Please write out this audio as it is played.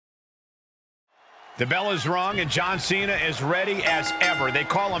The bell is rung, and John Cena is ready as ever. They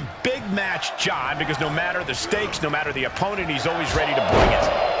call him Big Match John because no matter the stakes, no matter the opponent, he's always ready to bring it.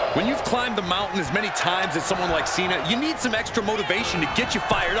 When you've climbed the mountain as many times as someone like Cena, you need some extra motivation to get you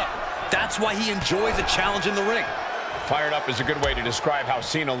fired up. That's why he enjoys a challenge in the ring. Fired up is a good way to describe how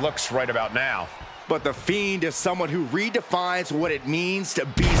Cena looks right about now. But the Fiend is someone who redefines what it means to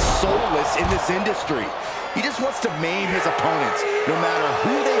be soulless in this industry. He just wants to maim his opponents, no matter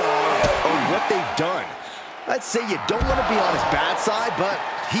who they are or what they've done. I'd say you don't want to be on his bad side, but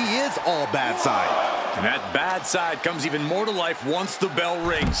he is all bad side. And that bad side comes even more to life once the bell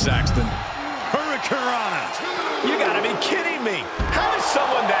rings, Saxton. Hurricanrana. You gotta be kidding me. How does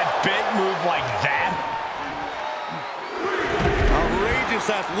someone that big move like that? Outrageous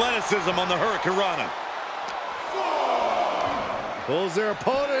athleticism on the Hurricanrana. Pulls their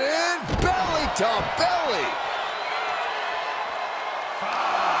opponent in, belly to belly.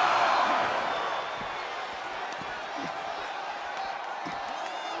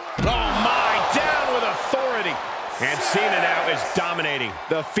 Oh my, down with authority. And Cena now is dominating.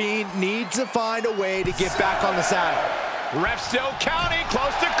 The Fiend needs to find a way to get back on the saddle. Ref still counting,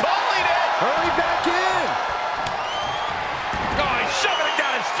 close to calling it. Hurry back in. Oh, he's shoving it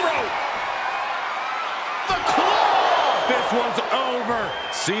down his throat. The claw. This one's over.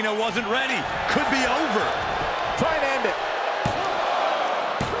 Cena wasn't ready. Could be over. Try and end it.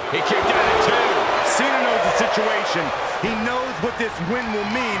 He kicked out at two. Cena knows the situation. He knows what this win will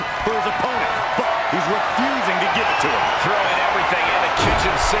mean for his opponent, but he's refusing to give it to him. Throwing everything in the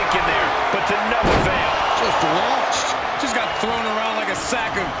kitchen sink in there, but to no avail. Just launched. Just got thrown around like a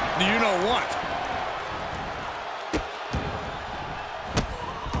sack of you-know-what.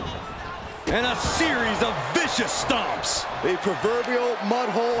 And a series of vicious stomps. The proverbial mud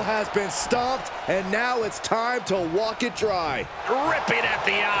hole has been stomped, and now it's time to walk it dry. Ripping at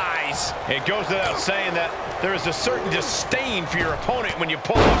the eyes. It goes without saying that there is a certain disdain for your opponent when you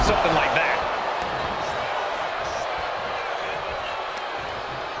pull off something like that.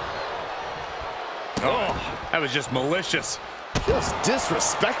 Oh, that was just malicious. Just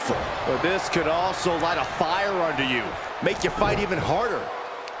disrespectful. But this could also light a fire under you, make you fight even harder.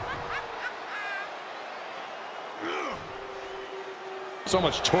 So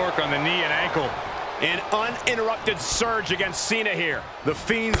much torque on the knee and ankle. An uninterrupted surge against Cena here. The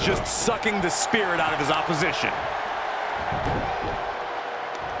Fiend's just sucking the spirit out of his opposition.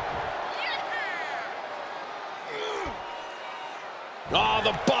 Oh,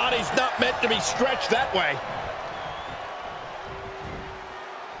 the body's not meant to be stretched that way.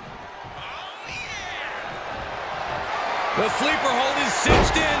 The sleeper hold is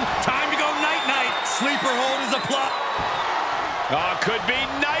cinched in. Time to go night-night. Sleeper hold is applied. Oh, could be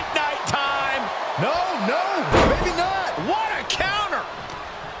night-night time. No, maybe not. What a counter.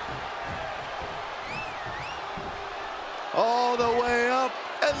 All the way up,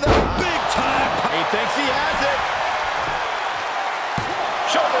 and the Big time. He thinks he has it.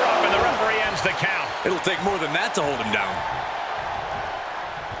 Shoulder up, and the referee ends the count. It'll take more than that to hold him down.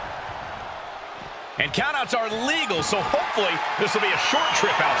 And countouts are legal, so hopefully this will be a short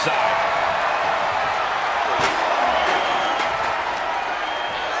trip outside.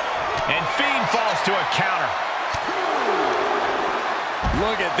 And Fiend falls to a counter.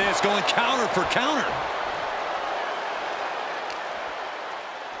 Look at this, going counter for counter.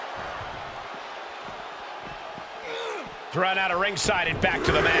 Thrown out of ringside and back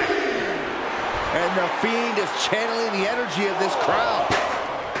to the mat. And the Fiend is channeling the energy of this crowd.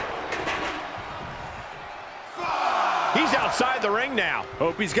 He's outside the ring now.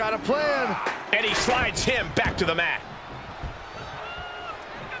 Hope he's got a plan. And he slides him back to the mat.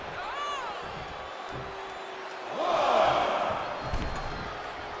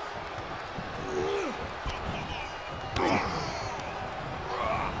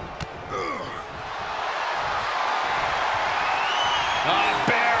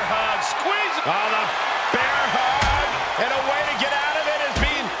 Bear hug, squeeze. Oh, the bear hug. And a way to get out of it is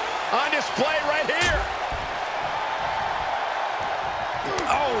being on display right here.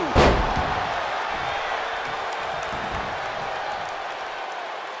 Oh.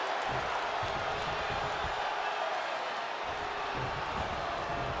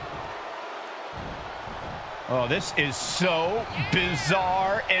 Oh, this is so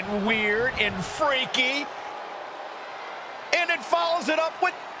bizarre and weird and freaky. And it follows it up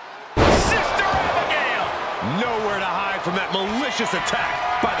with Sister Abigail. Nowhere to hide from that malicious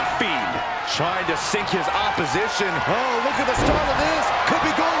attack by the Fiend. Trying to sink his opposition. Oh, look at the start of this. Could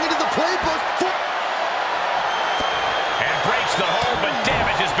be going into the playbook. And breaks the hold, but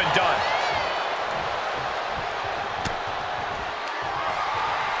damage has been done.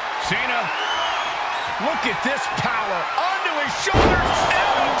 Cena Look at this power. Onto his shoulders.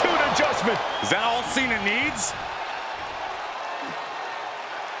 Altitude adjustment. Is that all Cena needs?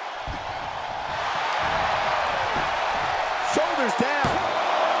 Shoulders down.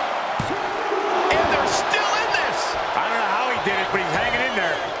 And they're still in this. I don't know how he did it, but he's hanging in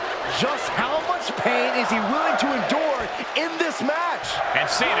there. Just how much pain is he willing to endure in this match? And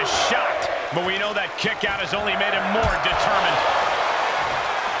Cena's shocked, but we know that kick out has only made him more determined.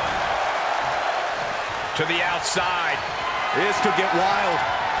 To the outside. This could get wild.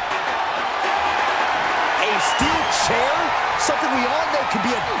 A steel chair? Something we all know can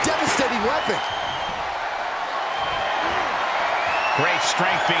be a devastating weapon. Great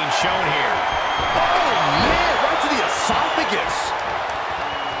strength being shown here. Oh, man, right to the esophagus.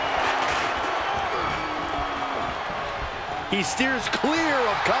 He steers clear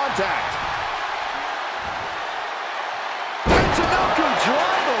of contact. Tanaka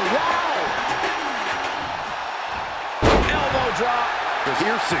driver, wow. Elbow drop.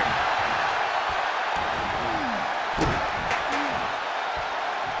 Piercing.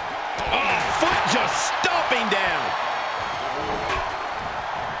 Oh, foot just stomping down.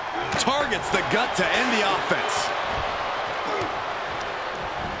 Targets the gut to end the offense.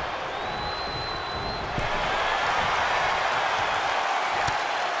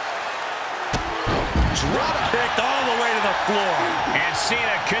 Drop kicked all the way to the floor. And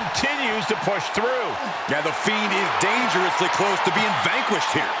Cena continues to push through. Yeah, the Fiend is dangerously close to being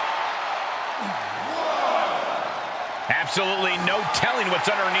vanquished here. Absolutely no telling what's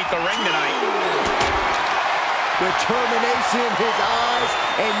underneath the ring tonight. Determination in his eyes,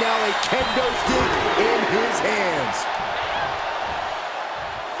 and now a kendo stick in his hands.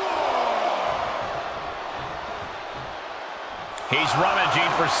 He's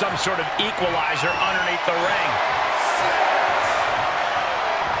rummaging for some sort of equalizer underneath the ring.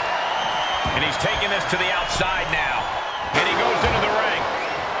 And he's taking this to the outside now. And he goes into the ring.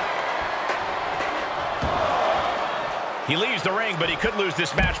 He leaves the ring, but he could lose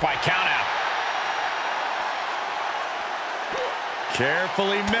this match by countout.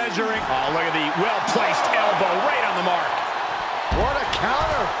 Carefully measuring. Oh, look at the well-placed elbow right on the mark. What a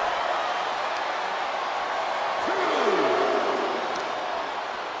counter.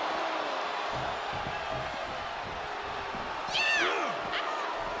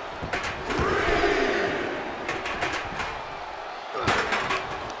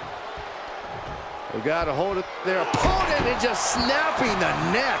 We got to hold it their opponent and just snapping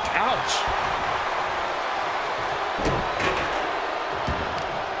the neck. Ouch.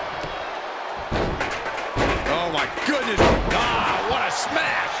 Oh, my goodness. Ah, what a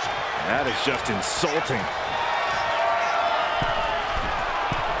smash. That is just insulting.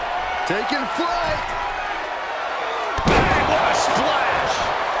 Taking flight. Bang, what a splash.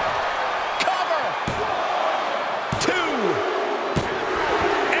 Cover. 2.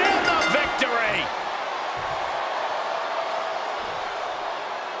 And the victory.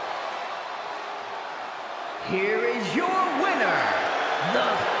 Here is your winner, the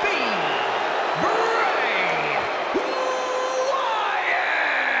Fiend Bray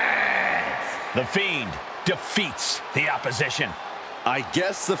Wyatt! The Fiend defeats the opposition. I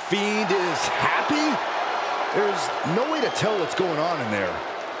guess the Fiend is happy? There's no way to tell what's going on in there.